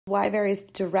y varies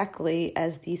directly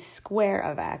as the square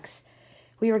of x.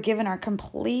 We were given our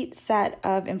complete set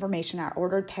of information, our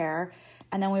ordered pair,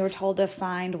 and then we were told to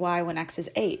find y when x is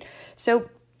 8.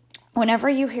 So whenever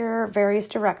you hear varies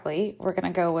directly, we're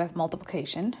going to go with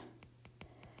multiplication.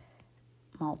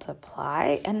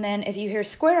 Multiply. And then if you hear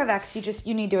square of x,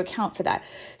 you need to account for that.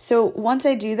 So once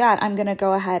I do that, I'm going to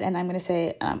go ahead and I'm going to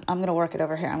say, I'm going to work it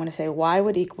over here. I'm going to say y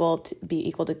would be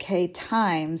equal to k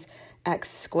times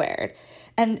x squared.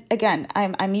 And again,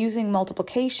 I'm using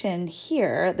multiplication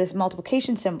here, this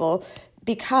multiplication symbol,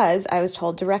 because I was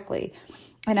told directly.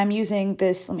 And I'm using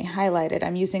this, let me highlight it,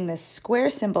 I'm using this square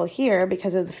symbol here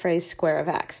because of the phrase square of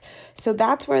x. So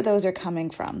that's where those are coming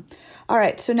from. All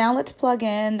right, so now let's plug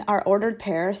in our ordered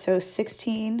pair. So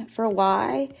 16 for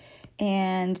y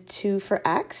and 2 for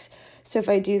x. So if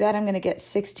I do that, I'm going to get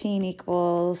 16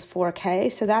 equals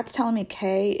 4k. So that's telling me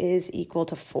k is equal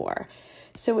to 4.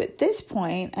 So at this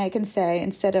point, I can say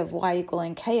instead of y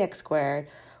equaling kx squared,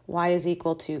 y is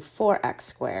equal to 4x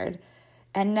squared.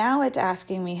 And now it's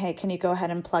asking me, hey, can you go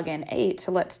ahead and plug in 8?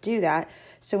 So let's do that.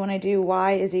 So when I do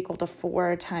y is equal to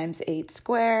 4 times 8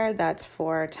 squared, that's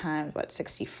 4 times,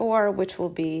 64, which will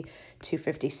be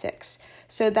 256.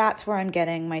 So that's where I'm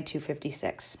getting my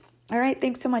 256. All right,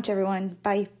 thanks so much, everyone.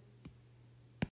 Bye.